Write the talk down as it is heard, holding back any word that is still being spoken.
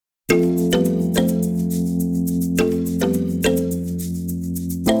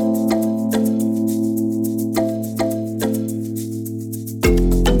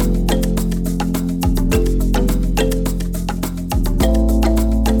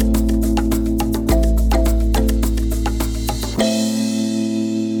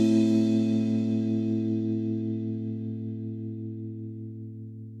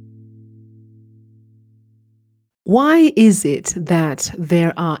Why is it that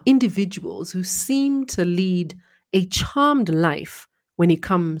there are individuals who seem to lead a charmed life when it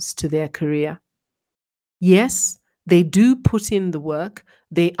comes to their career? Yes, they do put in the work,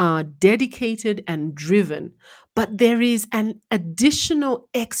 they are dedicated and driven, but there is an additional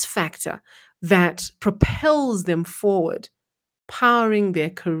X factor that propels them forward, powering their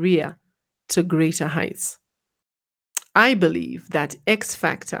career to greater heights. I believe that X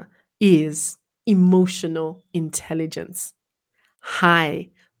factor is emotional intelligence. Hi,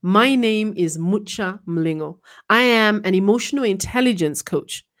 my name is Mucha Mlingo. I am an emotional intelligence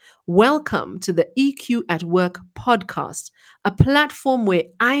coach. Welcome to the EQ at Work podcast, a platform where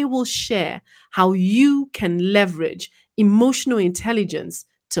I will share how you can leverage emotional intelligence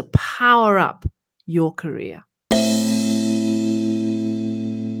to power up your career.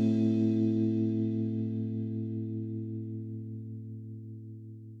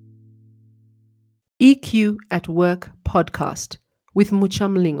 EQ at Work podcast with Mucha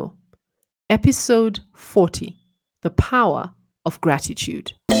Mlingo. Episode 40: The Power of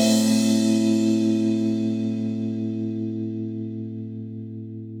Gratitude.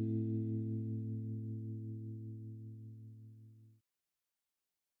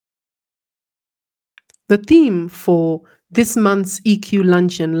 The theme for this month's EQ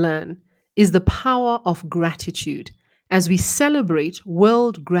Lunch and Learn is the power of gratitude as we celebrate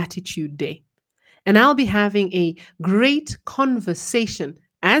World Gratitude Day. And I'll be having a great conversation,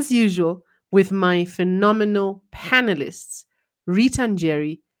 as usual, with my phenomenal panelists, Rita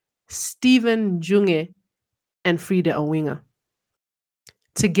Njeri, Stephen Junge, and Frida Owinga.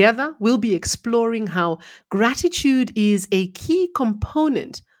 Together, we'll be exploring how gratitude is a key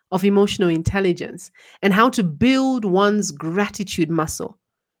component of emotional intelligence and how to build one's gratitude muscle,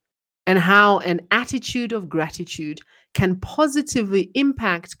 and how an attitude of gratitude can positively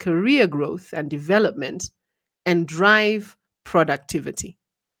impact career growth and development and drive productivity.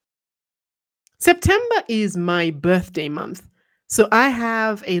 September is my birthday month, so I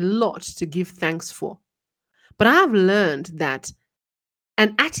have a lot to give thanks for. But I've learned that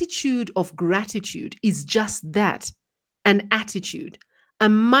an attitude of gratitude is just that, an attitude, a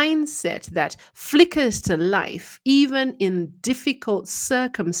mindset that flickers to life even in difficult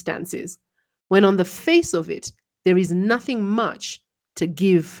circumstances, when on the face of it, there is nothing much to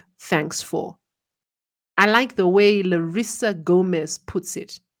give thanks for. I like the way Larissa Gomez puts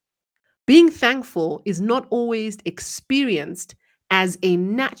it. Being thankful is not always experienced as a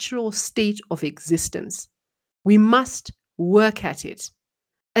natural state of existence. We must work at it,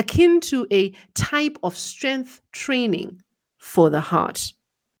 akin to a type of strength training for the heart.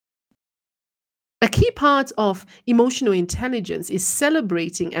 A key part of emotional intelligence is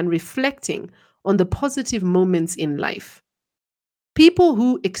celebrating and reflecting on the positive moments in life. People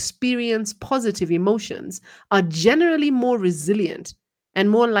who experience positive emotions are generally more resilient and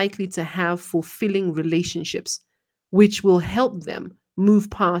more likely to have fulfilling relationships, which will help them move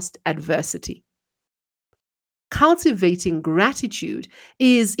past adversity. Cultivating gratitude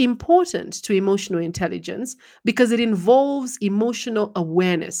is important to emotional intelligence because it involves emotional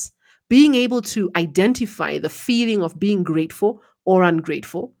awareness, being able to identify the feeling of being grateful or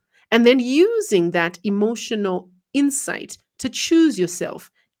ungrateful, and then using that emotional insight to choose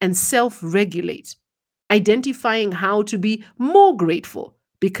yourself and self regulate, identifying how to be more grateful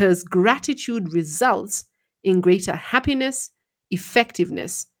because gratitude results in greater happiness,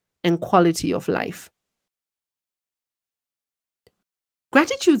 effectiveness, and quality of life.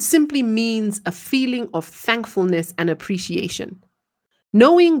 Gratitude simply means a feeling of thankfulness and appreciation.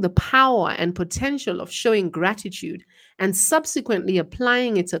 Knowing the power and potential of showing gratitude and subsequently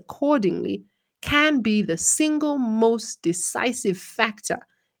applying it accordingly can be the single most decisive factor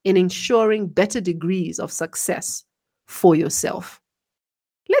in ensuring better degrees of success for yourself.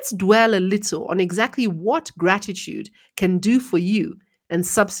 Let's dwell a little on exactly what gratitude can do for you and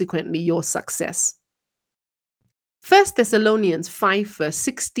subsequently your success. 1 Thessalonians 5, verse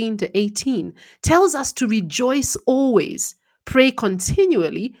 16 to 18 tells us to rejoice always, pray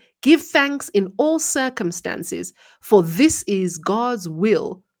continually, give thanks in all circumstances, for this is God's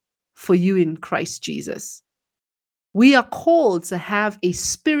will for you in Christ Jesus. We are called to have a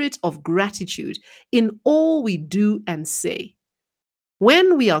spirit of gratitude in all we do and say.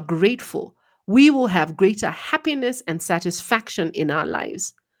 When we are grateful, we will have greater happiness and satisfaction in our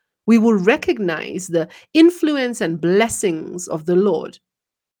lives. We will recognize the influence and blessings of the Lord.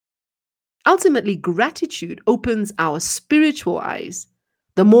 Ultimately, gratitude opens our spiritual eyes.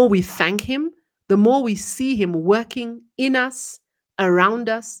 The more we thank Him, the more we see Him working in us, around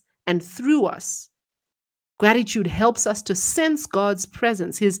us, and through us. Gratitude helps us to sense God's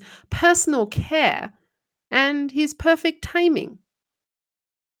presence, His personal care, and His perfect timing.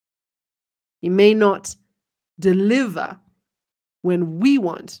 He may not deliver when we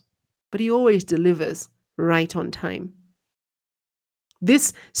want, but He always delivers right on time.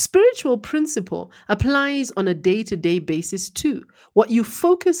 This spiritual principle applies on a day-to-day basis too. What you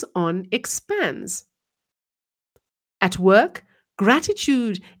focus on expands. At work,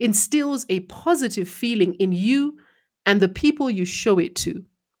 gratitude instills a positive feeling in you and the people you show it to.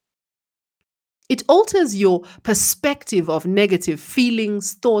 It alters your perspective of negative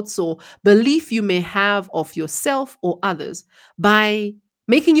feelings, thoughts, or belief you may have of yourself or others by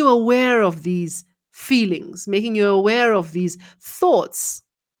making you aware of these feelings, making you aware of these thoughts,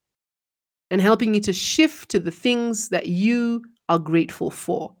 and helping you to shift to the things that you are grateful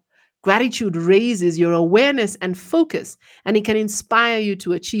for. Gratitude raises your awareness and focus, and it can inspire you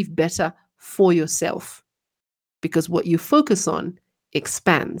to achieve better for yourself because what you focus on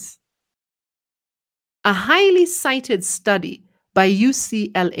expands. A highly cited study by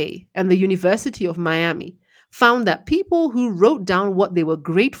UCLA and the University of Miami found that people who wrote down what they were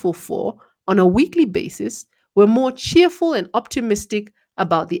grateful for on a weekly basis were more cheerful and optimistic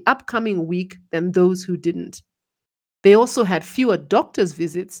about the upcoming week than those who didn't. They also had fewer doctor's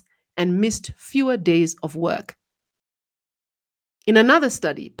visits and missed fewer days of work. In another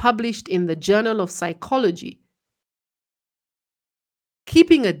study published in the Journal of Psychology,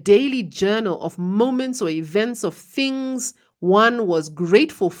 keeping a daily journal of moments or events of things one was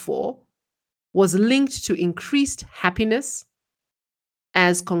grateful for was linked to increased happiness,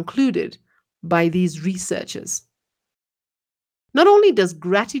 as concluded by these researchers. Not only does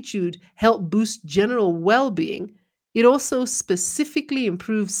gratitude help boost general well-being, it also specifically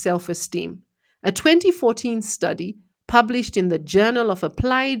improves self-esteem. A 2014 study published in the Journal of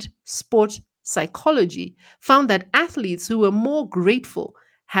Applied Sport Psychology found that athletes who were more grateful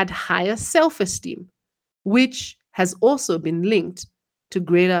had higher self-esteem, which has also been linked to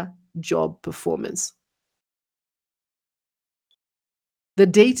greater job performance. The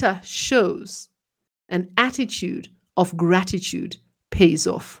data shows an attitude of gratitude pays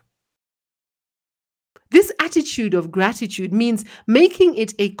off. This attitude of gratitude means making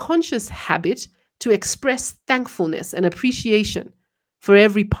it a conscious habit to express thankfulness and appreciation for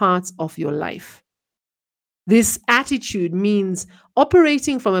every part of your life. This attitude means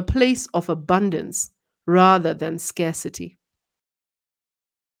operating from a place of abundance rather than scarcity.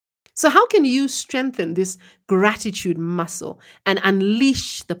 So, how can you strengthen this gratitude muscle and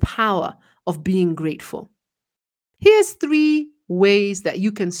unleash the power of being grateful? Here's 3 ways that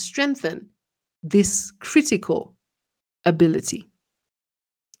you can strengthen this critical ability.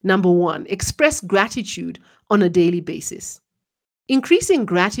 Number 1, express gratitude on a daily basis. Increasing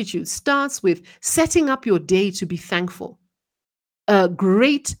gratitude starts with setting up your day to be thankful. A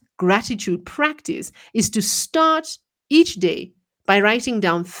great gratitude practice is to start each day by writing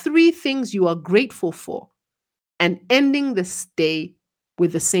down 3 things you are grateful for and ending this day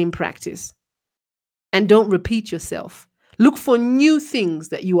with the same practice. And don't repeat yourself. Look for new things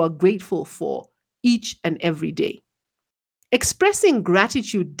that you are grateful for each and every day. Expressing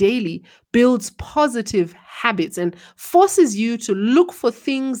gratitude daily builds positive habits and forces you to look for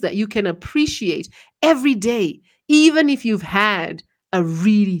things that you can appreciate every day, even if you've had a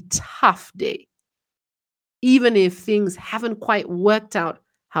really tough day, even if things haven't quite worked out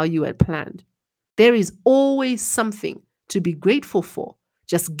how you had planned. There is always something to be grateful for.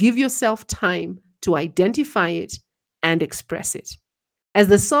 Just give yourself time to identify it and express it. As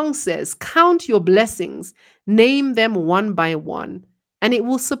the song says, count your blessings, name them one by one, and it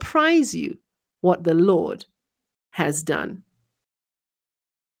will surprise you what the Lord has done.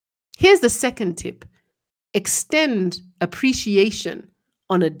 Here's the second tip: extend appreciation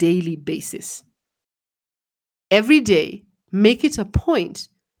on a daily basis. Every day, make it a point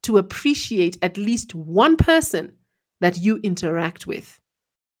to appreciate at least one person that you interact with.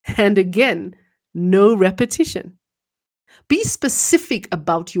 And again, no repetition. Be specific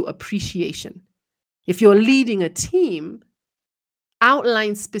about your appreciation. If you're leading a team,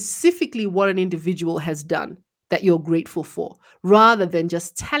 outline specifically what an individual has done that you're grateful for, rather than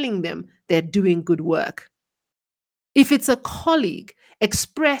just telling them they're doing good work. If it's a colleague,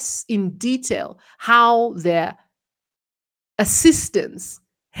 express in detail how their assistance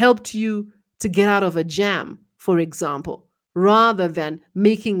helped you to get out of a jam, for example, rather than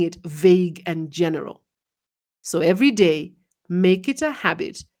making it vague and general. So every day, make it a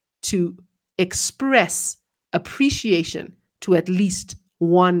habit to express appreciation to at least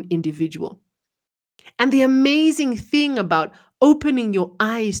one individual. And the amazing thing about opening your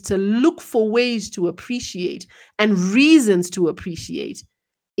eyes to look for ways to appreciate and reasons to appreciate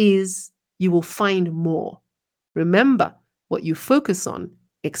is you will find more. Remember, what you focus on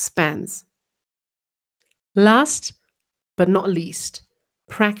expands. Last but not least,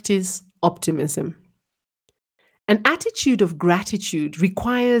 practice optimism. An attitude of gratitude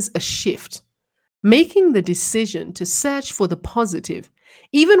requires a shift, making the decision to search for the positive,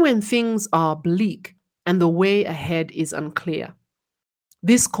 even when things are bleak and the way ahead is unclear.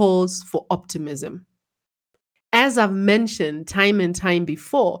 This calls for optimism. As I've mentioned time and time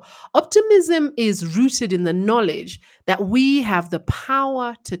before, optimism is rooted in the knowledge that we have the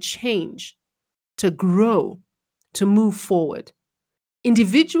power to change, to grow, to move forward.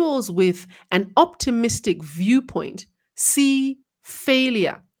 Individuals with an optimistic viewpoint see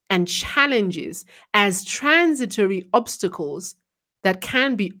failure and challenges as transitory obstacles that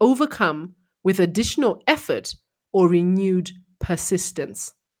can be overcome with additional effort or renewed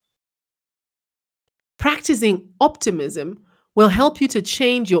persistence. Practicing optimism will help you to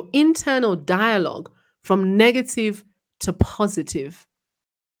change your internal dialogue from negative to positive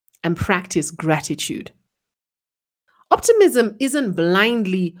and practice gratitude. Optimism isn't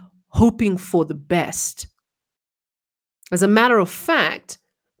blindly hoping for the best. As a matter of fact,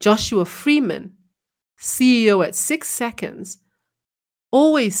 Joshua Freeman, CEO at 6 Seconds,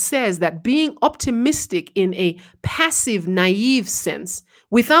 always says that being optimistic in a passive, naive sense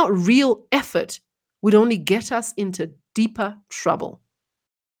without real effort would only get us into deeper trouble.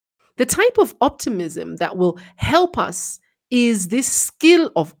 The type of optimism that will help us is this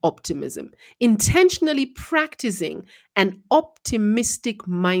skill of optimism, intentionally practicing an optimistic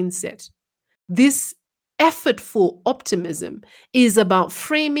mindset. This effortful optimism is about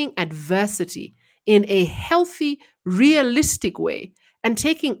framing adversity in a healthy, realistic way and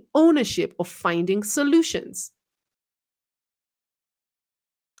taking ownership of finding solutions.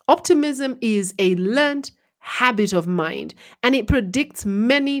 Optimism is a learned habit of mind and it predicts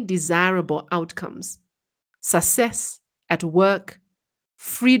many desirable outcomes: success at work,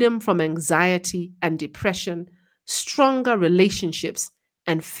 freedom from anxiety and depression, stronger relationships,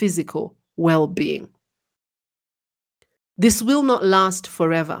 and physical well being. This will not last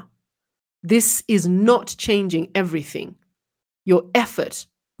forever. This is not changing everything. Your effort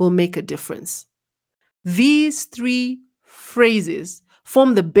will make a difference. These three phrases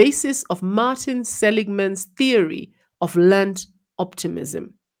form the basis of Martin Seligman's theory of learned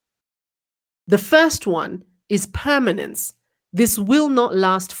optimism. The first one is permanence. This will not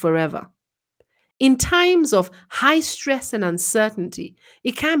last forever. In times of high stress and uncertainty,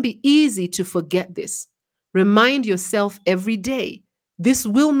 it can be easy to forget this. Remind yourself every day, this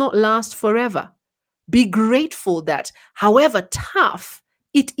will not last forever. Be grateful that, however tough,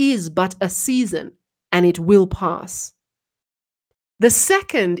 it is but a season and it will pass. The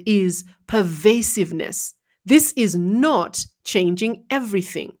second is pervasiveness. This is not changing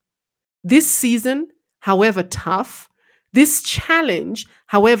everything. This season, however tough, this challenge,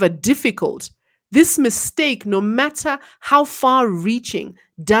 however difficult, this mistake, no matter how far reaching,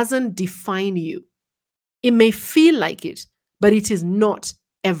 doesn't define you. It may feel like it, but it is not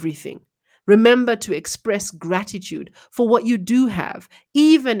everything. Remember to express gratitude for what you do have,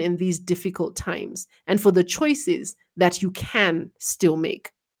 even in these difficult times, and for the choices that you can still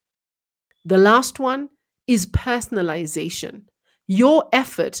make. The last one is personalization. Your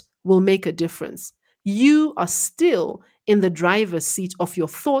effort will make a difference. You are still in the driver's seat of your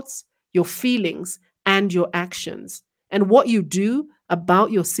thoughts, your feelings, and your actions. And what you do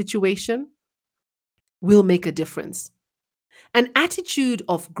about your situation will make a difference. An attitude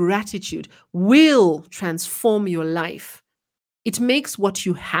of gratitude will transform your life. It makes what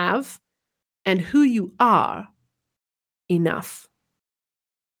you have and who you are enough.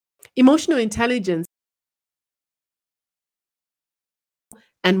 Emotional intelligence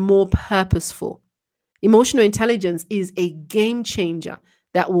and more purposeful. Emotional intelligence is a game changer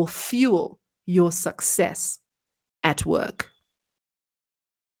that will fuel your success at work.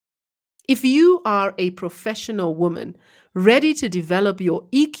 If you are a professional woman ready to develop your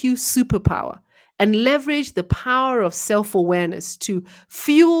EQ superpower and leverage the power of self-awareness to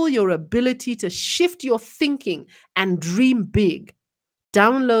fuel your ability to shift your thinking and dream big,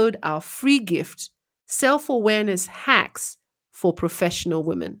 download our free gift, Self-Awareness Hacks for Professional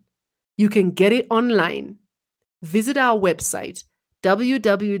Women. You can get it online. Visit our website,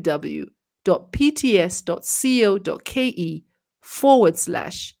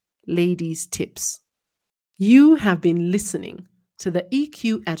 www.pts.co.ke/ladies tips. You have been listening to the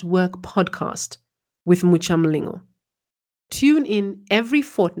EQ at Work podcast with Muchamlingo. Tune in every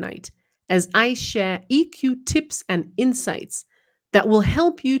fortnight as I share EQ tips and insights that will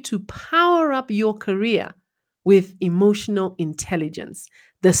help you to power up your career with emotional intelligence,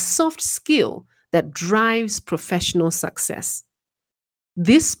 the soft skill that drives professional success.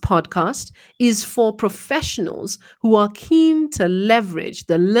 This podcast is for professionals who are keen to leverage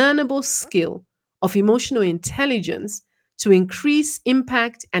the learnable skill of emotional intelligence to increase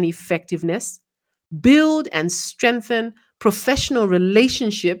impact and effectiveness, build and strengthen professional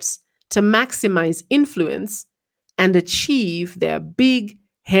relationships to maximize influence, and achieve their big,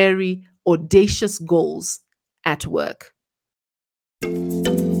 hairy, audacious goals at work.